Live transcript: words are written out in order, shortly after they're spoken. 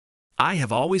I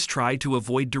have always tried to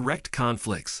avoid direct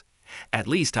conflicts. At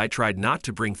least I tried not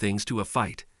to bring things to a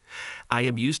fight. I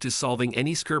am used to solving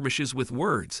any skirmishes with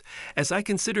words, as I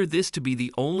consider this to be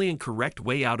the only and correct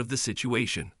way out of the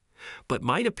situation. But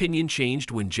my opinion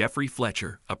changed when Jeffrey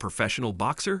Fletcher, a professional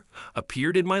boxer,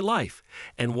 appeared in my life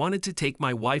and wanted to take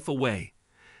my wife away.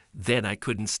 Then I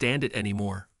couldn't stand it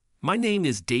anymore. My name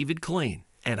is David Klain,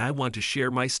 and I want to share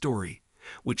my story,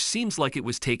 which seems like it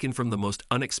was taken from the most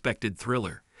unexpected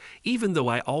thriller, even though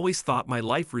I always thought my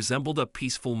life resembled a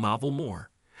peaceful novel more.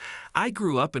 I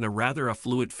grew up in a rather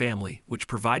affluent family, which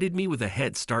provided me with a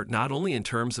head start not only in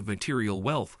terms of material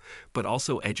wealth, but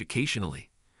also educationally.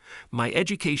 My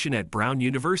education at Brown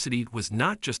University was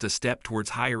not just a step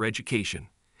towards higher education.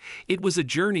 It was a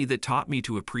journey that taught me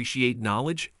to appreciate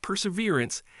knowledge,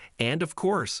 perseverance, and, of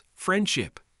course,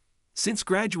 friendship. Since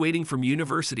graduating from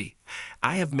university,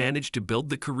 I have managed to build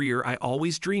the career I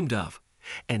always dreamed of,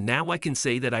 and now I can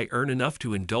say that I earn enough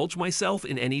to indulge myself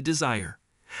in any desire.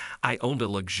 I owned a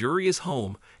luxurious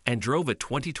home and drove a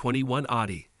 2021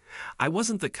 Audi. I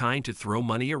wasn't the kind to throw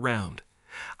money around.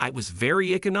 I was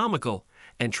very economical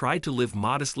and tried to live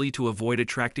modestly to avoid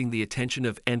attracting the attention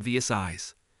of envious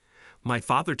eyes. My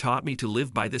father taught me to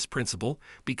live by this principle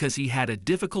because he had a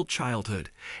difficult childhood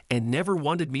and never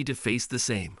wanted me to face the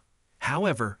same.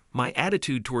 However, my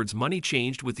attitude towards money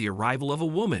changed with the arrival of a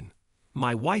woman.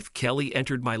 My wife Kelly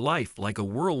entered my life like a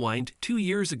whirlwind 2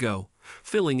 years ago,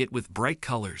 filling it with bright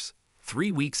colors.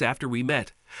 3 weeks after we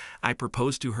met, I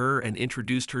proposed to her and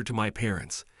introduced her to my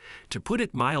parents. To put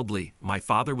it mildly, my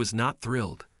father was not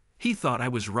thrilled. He thought I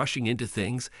was rushing into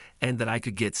things and that I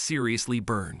could get seriously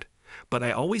burned. But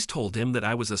I always told him that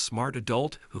I was a smart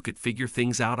adult who could figure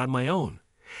things out on my own.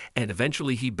 And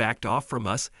eventually he backed off from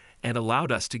us and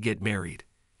allowed us to get married.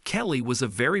 Kelly was a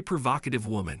very provocative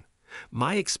woman.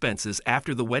 My expenses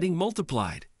after the wedding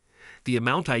multiplied. The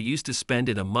amount I used to spend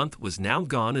in a month was now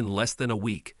gone in less than a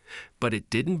week. But it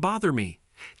didn't bother me.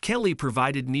 Kelly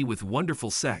provided me with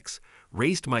wonderful sex,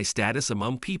 raised my status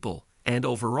among people, and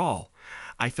overall,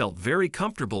 I felt very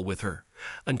comfortable with her,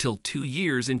 until 2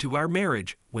 years into our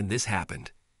marriage when this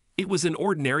happened. It was an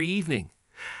ordinary evening.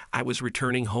 I was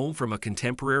returning home from a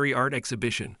contemporary art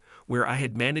exhibition where I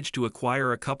had managed to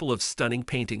acquire a couple of stunning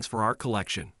paintings for our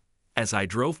collection. As I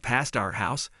drove past our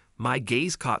house, my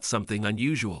gaze caught something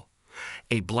unusual.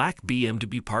 A black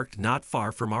BMW parked not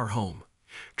far from our home.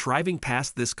 Driving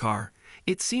past this car,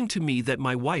 it seemed to me that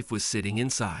my wife was sitting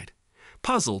inside.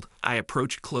 Puzzled, I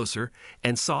approached closer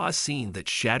and saw a scene that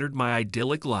shattered my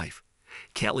idyllic life.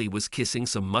 Kelly was kissing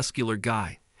some muscular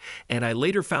guy, and I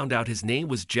later found out his name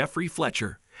was Jeffrey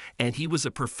Fletcher, and he was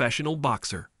a professional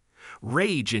boxer.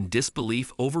 Rage and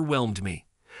disbelief overwhelmed me.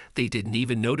 They didn't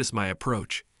even notice my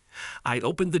approach. I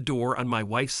opened the door on my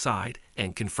wife's side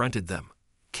and confronted them.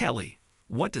 "Kelly,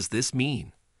 what does this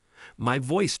mean?" My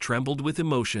voice trembled with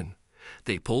emotion.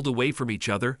 They pulled away from each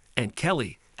other, and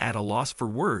Kelly, at a loss for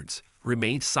words,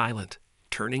 remained silent,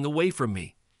 turning away from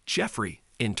me. Jeffrey,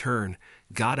 in turn,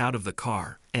 got out of the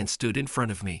car and stood in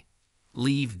front of me.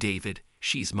 "Leave, David.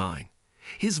 She's mine."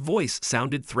 His voice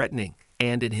sounded threatening,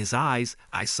 and in his eyes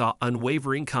I saw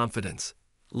unwavering confidence.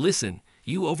 "Listen,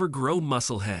 you overgrown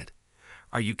musclehead.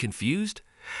 Are you confused?"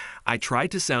 I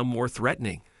tried to sound more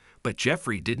threatening, but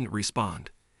Jeffrey didn't respond.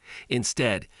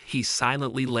 Instead, he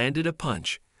silently landed a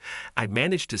punch. I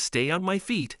managed to stay on my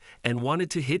feet and wanted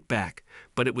to hit back,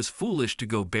 but it was foolish to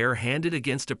go bare-handed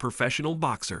against a professional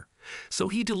boxer. So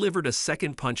he delivered a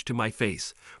second punch to my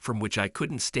face, from which I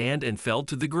couldn't stand and fell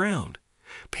to the ground.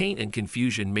 Pain and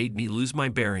confusion made me lose my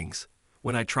bearings.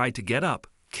 When I tried to get up,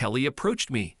 Kelly approached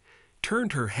me,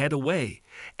 turned her head away,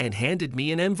 and handed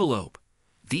me an envelope.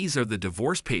 "These are the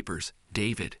divorce papers,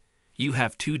 David. You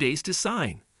have 2 days to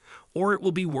sign, or it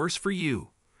will be worse for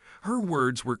you." Her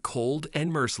words were cold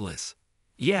and merciless.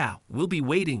 "Yeah, we'll be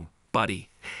waiting, buddy.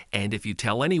 And if you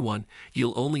tell anyone,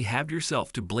 you'll only have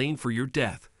yourself to blame for your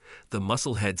death," the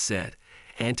musclehead said.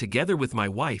 And together with my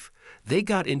wife, they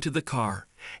got into the car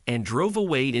and drove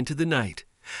away into the night.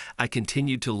 I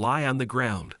continued to lie on the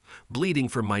ground, bleeding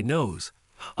from my nose,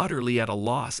 utterly at a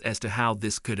loss as to how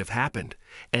this could have happened,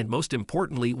 and most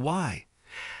importantly, why.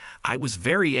 I was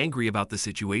very angry about the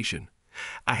situation.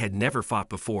 I had never fought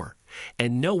before,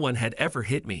 and no one had ever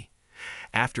hit me.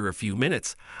 After a few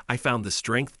minutes, I found the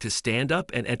strength to stand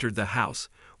up and entered the house,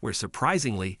 where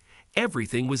surprisingly,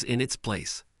 everything was in its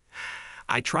place.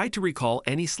 I tried to recall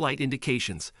any slight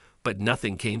indications, but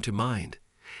nothing came to mind.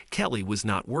 Kelly was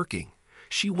not working.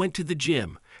 She went to the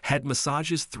gym, had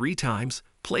massages 3 times,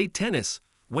 played tennis,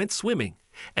 went swimming,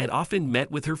 and often met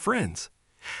with her friends.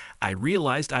 I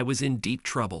realized I was in deep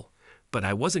trouble, but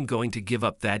I wasn't going to give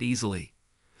up that easily.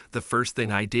 The first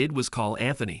thing I did was call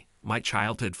Anthony, my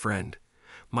childhood friend.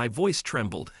 My voice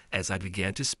trembled as I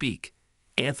began to speak.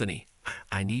 "Anthony,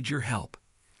 I need your help.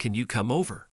 Can you come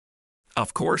over?"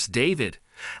 "Of course, David.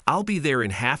 I'll be there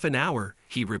in half an hour,"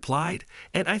 he replied,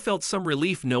 and I felt some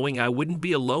relief knowing I wouldn't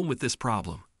be alone with this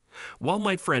problem. While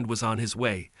my friend was on his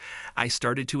way, I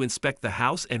started to inspect the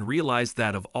house and realized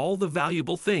that of all the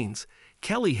valuable things,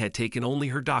 Kelly had taken only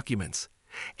her documents.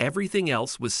 Everything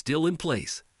else was still in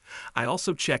place. I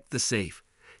also checked the safe.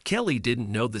 Kelly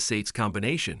didn't know the safe's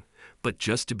combination, but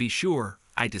just to be sure,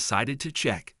 I decided to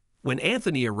check. When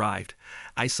Anthony arrived,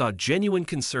 I saw genuine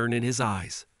concern in his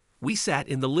eyes. We sat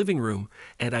in the living room,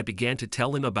 and I began to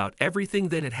tell him about everything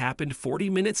that had happened 40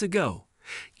 minutes ago.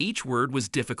 Each word was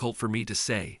difficult for me to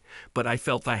say, but I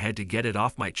felt I had to get it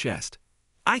off my chest.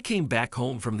 I came back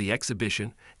home from the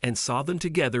exhibition and saw them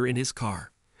together in his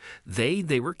car.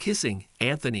 They were kissing,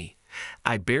 Anthony.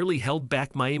 I barely held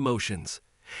back my emotions.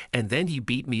 And then he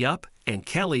beat me up, and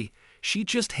Kelly, she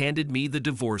just handed me the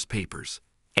divorce papers.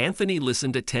 Anthony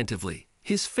listened attentively,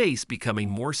 his face becoming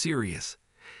more serious.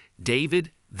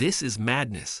 "David, this is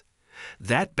madness.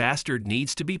 That bastard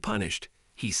needs to be punished,"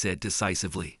 he said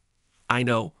decisively. "I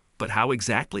know, but how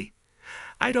exactly?"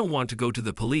 "I don't want to go to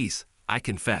the police," I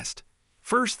confessed.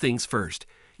 "First things first,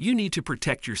 you need to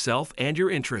protect yourself and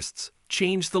your interests.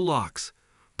 Change the locks,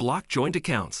 block joint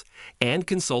accounts, and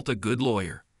consult a good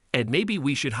lawyer. And maybe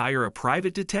we should hire a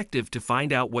private detective to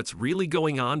find out what's really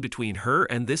going on between her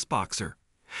and this boxer.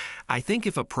 I think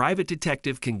if a private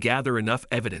detective can gather enough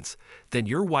evidence, then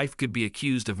your wife could be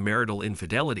accused of marital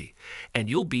infidelity, and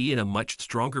you'll be in a much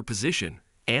stronger position,"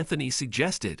 Anthony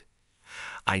suggested.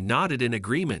 I nodded in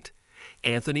agreement.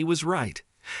 Anthony was right.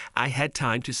 I had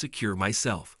time to secure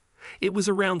myself. It was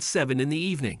around 7 in the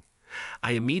evening.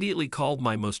 I immediately called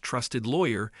my most trusted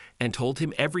lawyer and told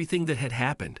him everything that had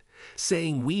happened,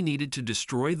 saying we needed to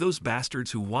destroy those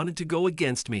bastards who wanted to go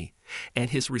against me, and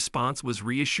his response was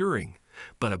reassuring.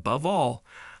 But above all,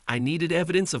 I needed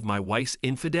evidence of my wife's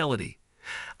infidelity.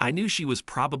 I knew she was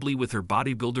probably with her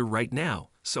bodybuilder right now,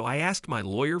 so I asked my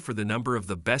lawyer for the number of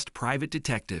the best private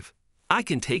detective. "I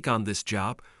can take on this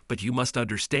job, but you must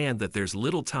understand that there's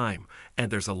little time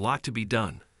and there's a lot to be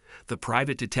done." The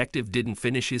private detective didn't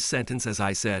finish his sentence as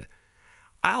I said,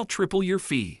 "I'll triple your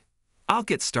fee." "I'll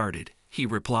get started," he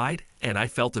replied, and I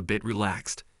felt a bit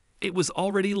relaxed. It was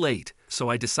already late, so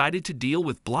I decided to deal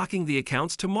with blocking the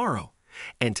accounts tomorrow.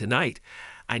 And tonight,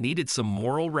 I needed some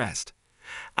moral rest.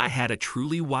 I had a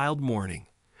truly wild morning.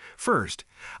 First,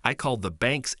 I called the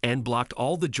banks and blocked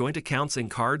all the joint accounts and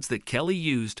cards that Kelly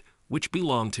used, which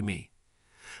belonged to me.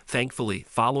 Thankfully,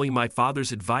 following my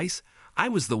father's advice, I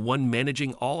was the one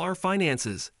managing all our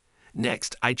finances.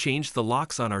 Next, I changed the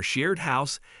locks on our shared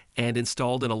house and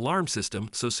installed an alarm system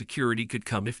so security could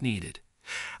come if needed.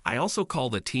 I also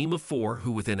called a team of 4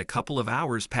 who within a couple of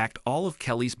hours packed all of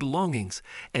Kelly's belongings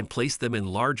and placed them in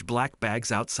large black bags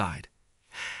outside.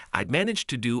 I'd managed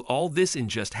to do all this in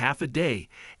just half a day,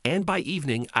 and by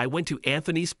evening I went to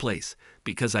Anthony's place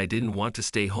because I didn't want to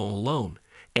stay home alone,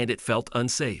 and it felt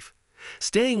unsafe.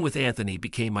 Staying with Anthony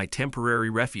became my temporary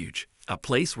refuge, a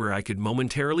place where I could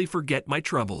momentarily forget my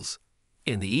troubles.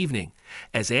 In the evening,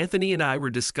 as Anthony and I were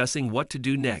discussing what to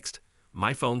do next,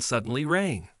 my phone suddenly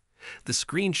rang. The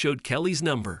screen showed Kelly's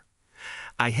number.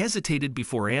 I hesitated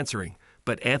before answering,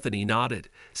 but Anthony nodded,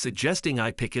 suggesting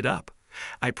I pick it up.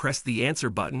 I pressed the answer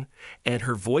button, and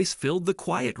her voice filled the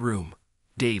quiet room.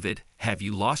 "David, have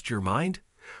you lost your mind?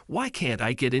 Why can't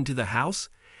I get into the house?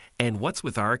 And what's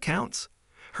with our accounts?"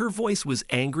 Her voice was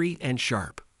angry and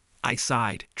sharp. I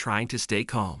sighed, trying to stay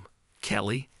calm.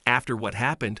 "Kelly, after what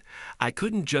happened, I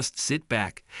couldn't just sit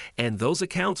back, and those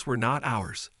accounts were not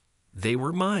ours. They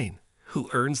were mine. Who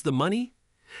earns the money?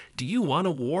 Do you want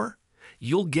a war?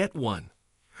 You'll get one."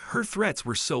 Her threats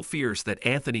were so fierce that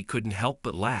Anthony couldn't help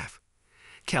but laugh.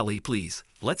 "Kelly, please,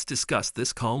 let's discuss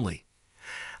this calmly.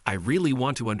 I really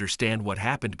want to understand what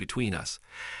happened between us."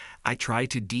 I tried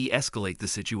to de-escalate the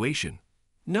situation.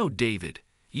 "No, David,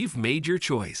 you've made your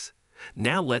choice.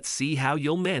 Now let's see how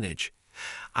you'll manage.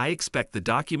 I expect the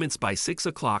documents by 6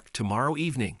 o'clock tomorrow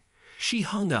evening." She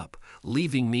hung up,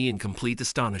 leaving me in complete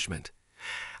astonishment.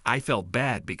 I felt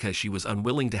bad because she was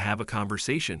unwilling to have a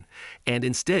conversation and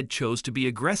instead chose to be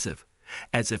aggressive,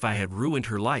 as if I had ruined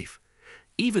her life,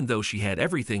 even though she had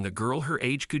everything a girl her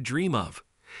age could dream of.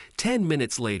 10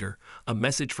 minutes later, a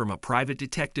message from a private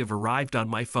detective arrived on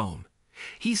my phone.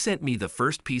 He sent me the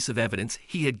first piece of evidence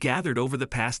he had gathered over the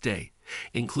past day,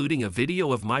 including a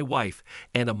video of my wife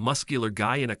and a muscular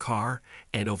guy in a car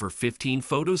and over 15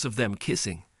 photos of them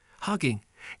kissing, hugging,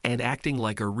 and acting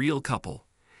like a real couple.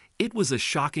 It was a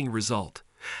shocking result,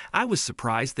 I was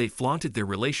surprised they flaunted their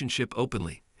relationship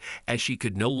openly, as she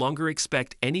could no longer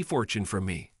expect any fortune from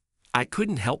me. I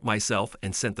couldn't help myself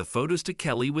and sent the photos to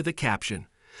Kelly with a caption,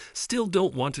 "Still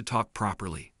don't want to talk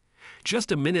properly."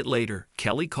 Just a minute later,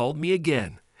 Kelly called me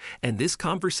again, and this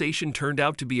conversation turned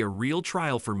out to be a real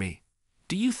trial for me.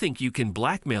 "Do you think you can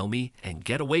blackmail me and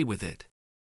get away with it?"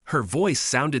 Her voice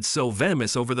sounded so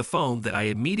venomous over the phone that I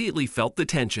immediately felt the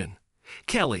tension.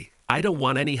 "Kelly, I don't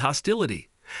want any hostility.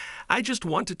 I just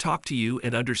want to talk to you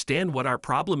and understand what our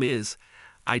problem is."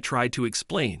 I tried to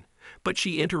explain, but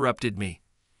she interrupted me.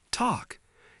 "Talk.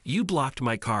 You blocked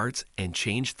my cards and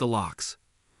changed the locks.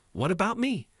 What about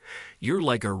me? You're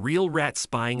like a real rat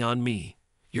spying on me.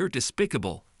 You're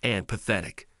despicable and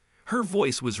pathetic." Her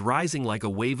voice was rising like a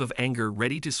wave of anger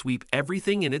ready to sweep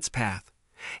everything in its path.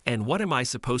 "And what am I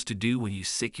supposed to do when you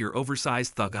sick your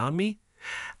oversized thug on me?"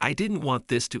 I didn't want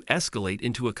this to escalate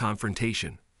into a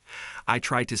confrontation. I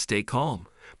tried to stay calm,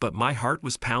 but my heart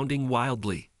was pounding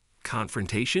wildly.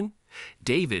 Confrontation?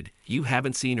 David, you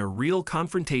haven't seen a real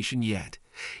confrontation yet.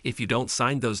 If you don't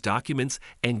sign those documents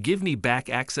and give me back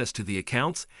access to the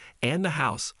accounts and the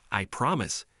house, I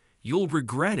promise, you'll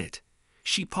regret it.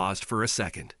 She paused for a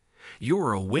second.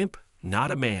 "You're a wimp,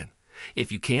 not a man.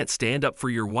 If you can't stand up for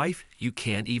your wife, you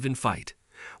can't even fight.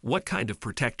 What kind of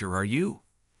protector are you?"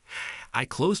 I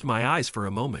closed my eyes for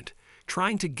a moment,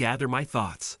 trying to gather my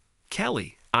thoughts.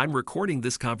 "Kelly, I'm recording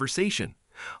this conversation.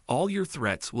 All your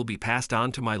threats will be passed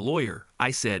on to my lawyer,"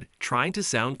 I said, trying to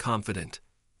sound confident.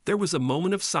 There was a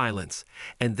moment of silence,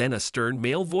 and then a stern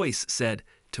male voice said,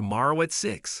 "Tomorrow at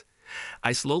 6.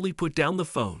 I slowly put down the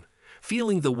phone,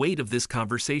 feeling the weight of this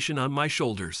conversation on my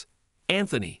shoulders.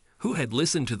 Anthony, who had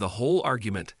listened to the whole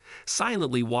argument,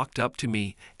 silently walked up to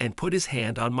me and put his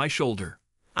hand on my shoulder.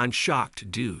 "I'm shocked,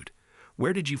 dude.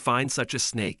 Where did you find such a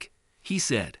snake?" he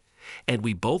said, and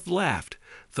we both laughed,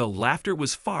 though laughter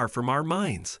was far from our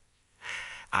minds.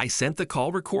 I sent the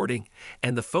call recording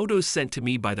and the photos sent to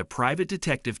me by the private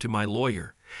detective to my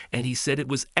lawyer, and he said it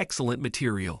was excellent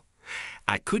material.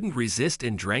 I couldn't resist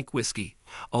and drank whiskey,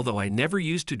 although I never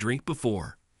used to drink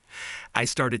before. I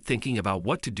started thinking about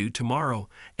what to do tomorrow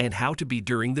and how to be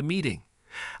during the meeting.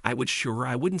 I was sure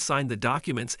I wouldn't sign the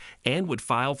documents and would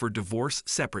file for divorce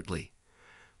separately.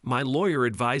 My lawyer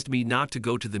advised me not to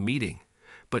go to the meeting,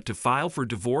 but to file for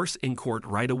divorce in court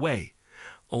right away,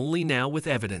 only now with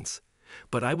evidence.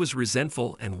 But I was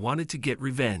resentful and wanted to get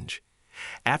revenge.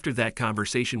 After that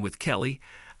conversation with Kelly,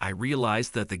 I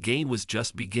realized that the game was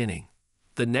just beginning.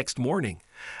 The next morning,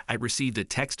 I received a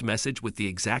text message with the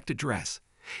exact address.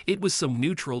 It was some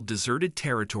neutral, deserted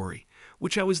territory,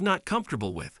 which I was not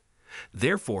comfortable with.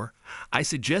 Therefore, I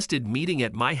suggested meeting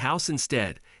at my house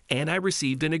instead, and I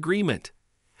received an agreement.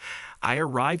 I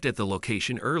arrived at the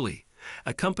location early,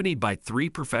 accompanied by 3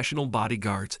 professional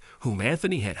bodyguards whom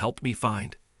Anthony had helped me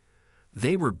find.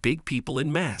 They were big people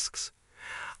in masks.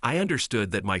 I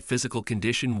understood that my physical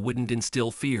condition wouldn't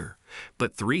instill fear,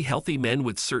 but 3 healthy men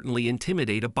would certainly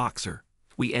intimidate a boxer.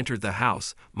 We entered the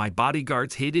house, my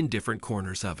bodyguards hid in different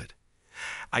corners of it.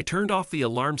 I turned off the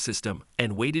alarm system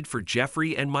and waited for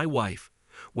Jeffrey and my wife.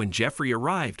 When Jeffrey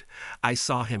arrived, I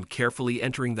saw him carefully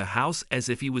entering the house as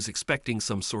if he was expecting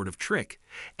some sort of trick,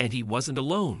 and he wasn't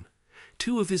alone.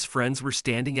 2 of his friends were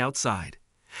standing outside.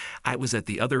 I was at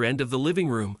the other end of the living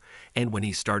room, and when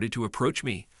he started to approach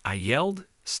me, I yelled,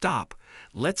 "Stop!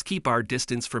 Let's keep our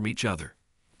distance from each other."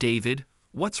 "David,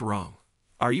 what's wrong?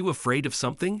 Are you afraid of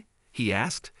something?" he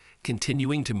asked,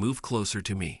 continuing to move closer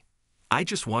to me. "I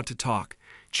just want to talk,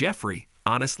 Jeffrey,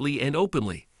 honestly and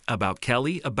openly, about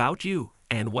Kelly, about you,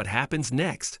 and what happens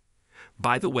next."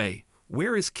 "By the way,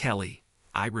 where is Kelly?"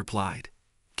 I replied.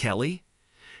 "Kelly?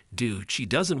 Dude, she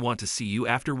doesn't want to see you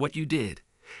after what you did.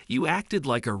 You acted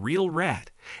like a real rat,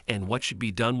 and what should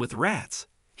be done with rats?"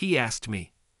 he asked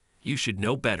me. "You should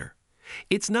know better."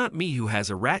 "It's not me who has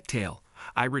a rat tail,"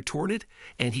 I retorted,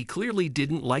 and he clearly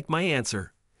didn't like my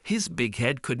answer. His big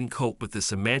head couldn't cope with the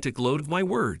semantic load of my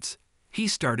words. He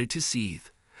started to seethe.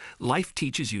 "Life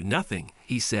teaches you nothing,"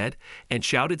 he said, and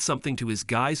shouted something to his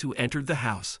guys who entered the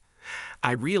house.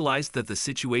 I realized that the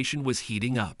situation was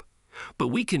heating up. "But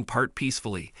we can part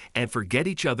peacefully and forget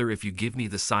each other if you give me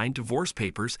the signed divorce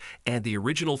papers and the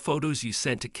original photos you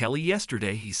sent to Kelly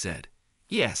yesterday," he said.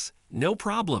 "Yes, no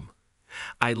problem."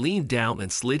 I leaned down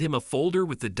and slid him a folder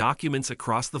with the documents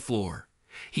across the floor.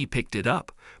 He picked it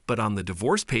up, but on the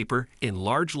divorce paper, in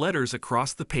large letters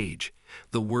across the page,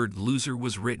 the word loser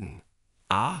was written.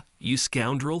 "Ah, you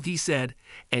scoundrel," he said,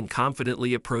 and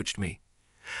confidently approached me.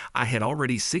 I had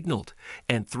already signaled,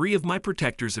 and 3 of my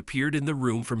protectors appeared in the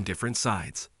room from different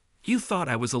sides. "You thought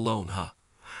I was alone, huh?"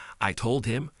 I told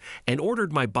him, and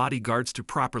ordered my bodyguards to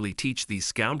properly teach these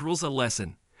scoundrels a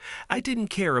lesson. I didn't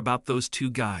care about those two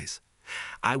guys.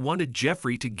 I wanted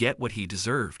Jeffrey to get what he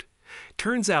deserved.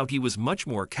 Turns out he was much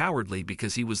more cowardly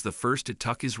because he was the first to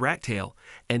tuck his rat tail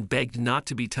and begged not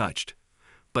to be touched.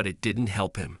 But it didn't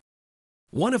help him.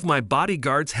 One of my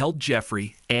bodyguards held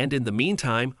Jeffrey, and in the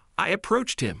meantime, I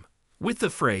approached him. With the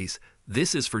phrase,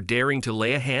 "This is for daring to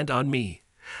lay a hand on me,"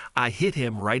 I hit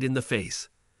him right in the face.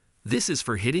 "This is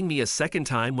for hitting me a second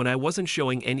time when I wasn't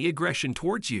showing any aggression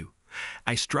towards you."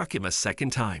 I struck him a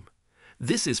second time.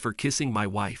 "This is for kissing my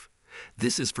wife.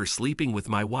 This is for sleeping with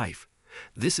my wife.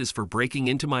 This is for breaking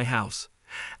into my house."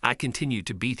 I continued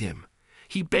to beat him.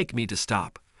 He begged me to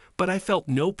stop, but I felt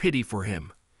no pity for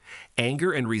him.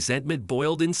 Anger and resentment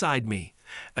boiled inside me,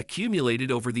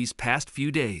 accumulated over these past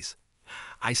few days.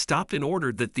 I stopped and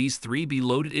ordered that these three be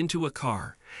loaded into a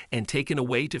car and taken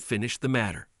away to finish the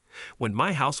matter. When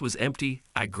my house was empty,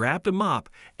 I grabbed a mop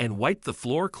and wiped the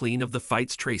floor clean of the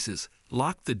fight's traces,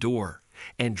 locked the door,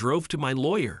 and drove to my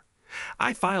lawyer.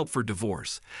 I filed for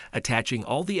divorce, attaching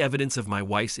all the evidence of my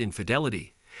wife's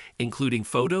infidelity, including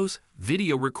photos,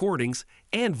 video recordings,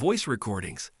 and voice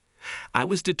recordings. I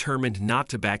was determined not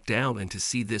to back down and to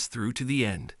see this through to the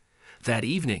end. That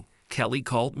evening, Kelly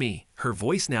called me, her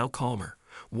voice now calmer,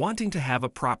 wanting to have a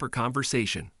proper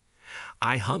conversation.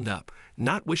 I hung up,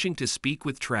 not wishing to speak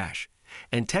with trash,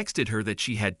 and texted her that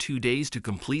she had 2 days to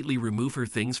completely remove her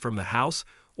things from the house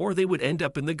or they would end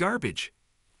up in the garbage.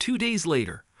 2 days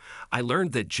later, I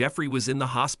learned that Jeffrey was in the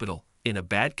hospital, in a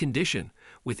bad condition,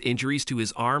 with injuries to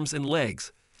his arms and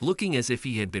legs, looking as if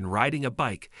he had been riding a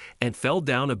bike and fell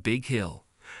down a big hill.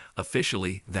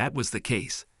 Officially, that was the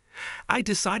case. I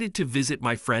decided to visit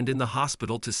my friend in the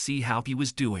hospital to see how he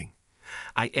was doing.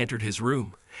 I entered his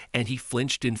room, and he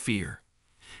flinched in fear.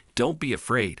 "Don't be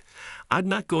afraid. I'm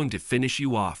not going to finish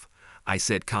you off," I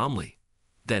said calmly.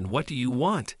 "Then what do you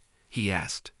want?" he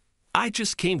asked. "I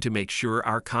just came to make sure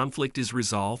our conflict is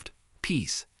resolved.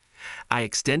 Peace." I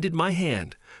extended my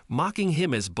hand, mocking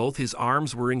him as both his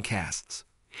arms were in casts.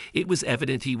 It was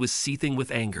evident he was seething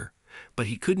with anger, but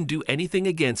he couldn't do anything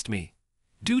against me.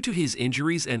 Due to his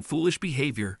injuries and foolish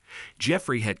behavior,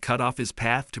 Jeffrey had cut off his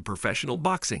path to professional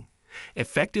boxing,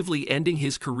 effectively ending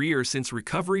his career since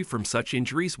recovery from such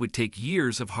injuries would take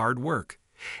years of hard work.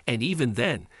 And even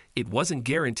then, it wasn't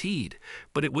guaranteed,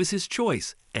 but it was his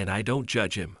choice, and I don't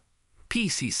judge him.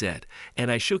 "Peace," he said,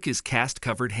 and I shook his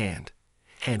cast-covered hand.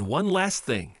 "And one last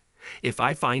thing. If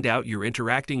I find out you're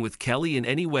interacting with Kelly in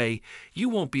any way, you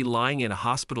won't be lying in a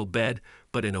hospital bed,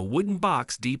 but in a wooden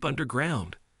box deep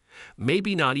underground."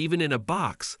 "Maybe not even in a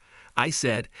box," I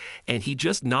said, and he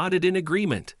just nodded in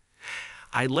agreement.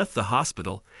 I left the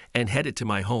hospital and headed to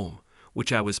my home,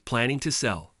 which I was planning to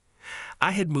sell.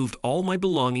 I had moved all my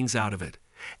belongings out of it,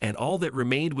 and all that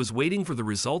remained was waiting for the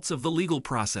results of the legal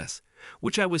process,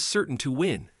 which I was certain to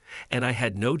win, and I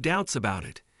had no doubts about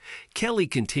it. Kelly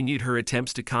continued her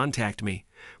attempts to contact me,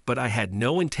 but I had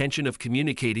no intention of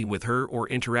communicating with her or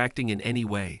interacting in any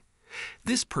way.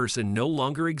 This person no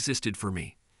longer existed for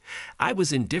me. I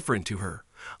was indifferent to her,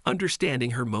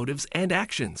 understanding her motives and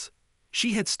actions.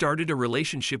 She had started a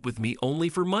relationship with me only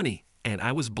for money, and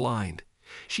I was blind.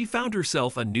 She found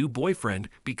herself a new boyfriend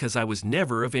because I was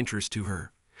never of interest to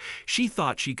her. She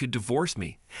thought she could divorce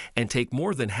me and take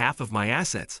more than half of my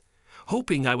assets,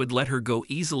 hoping I would let her go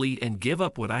easily and give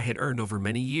up what I had earned over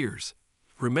many years.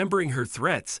 Remembering her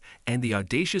threats and the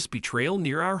audacious betrayal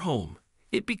near our home,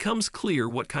 it becomes clear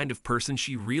what kind of person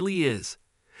she really is.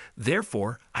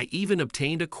 Therefore, I even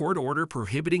obtained a court order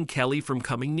prohibiting Kelly from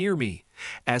coming near me,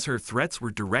 as her threats were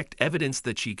direct evidence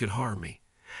that she could harm me.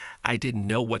 I didn't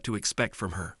know what to expect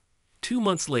from her. 2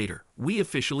 months later, we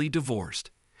officially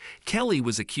divorced. Kelly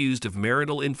was accused of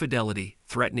marital infidelity,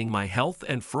 threatening my health,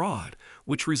 and fraud,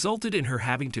 which resulted in her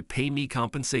having to pay me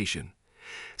compensation.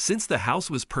 Since the house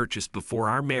was purchased before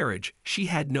our marriage, she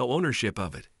had no ownership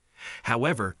of it.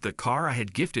 However, the car I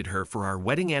had gifted her for our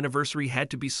wedding anniversary had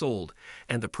to be sold,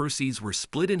 and the proceeds were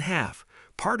split in half,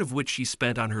 part of which she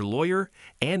spent on her lawyer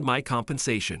and my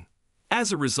compensation.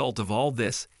 As a result of all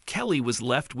this, Kelly was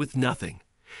left with nothing.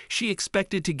 She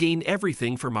expected to gain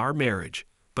everything from our marriage,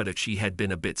 but if she had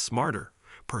been a bit smarter,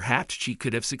 perhaps she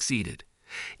could have succeeded.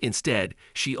 Instead,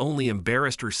 she only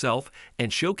embarrassed herself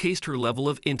and showcased her level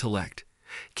of intellect.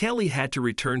 Kelly had to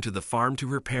return to the farm to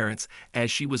her parents as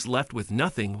she was left with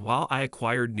nothing while I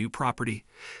acquired new property,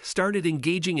 started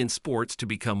engaging in sports to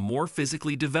become more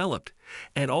physically developed,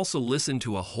 and also listened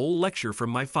to a whole lecture from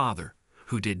my father,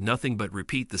 who did nothing but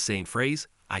repeat the same phrase,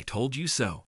 "I told you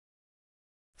so."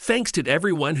 Thanks to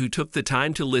everyone who took the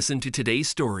time to listen to today's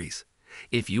stories.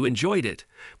 If you enjoyed it,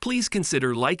 please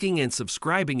consider liking and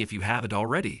subscribing if you haven't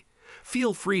already.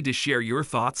 Feel free to share your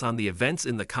thoughts on the events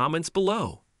in the comments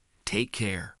below. Take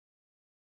care.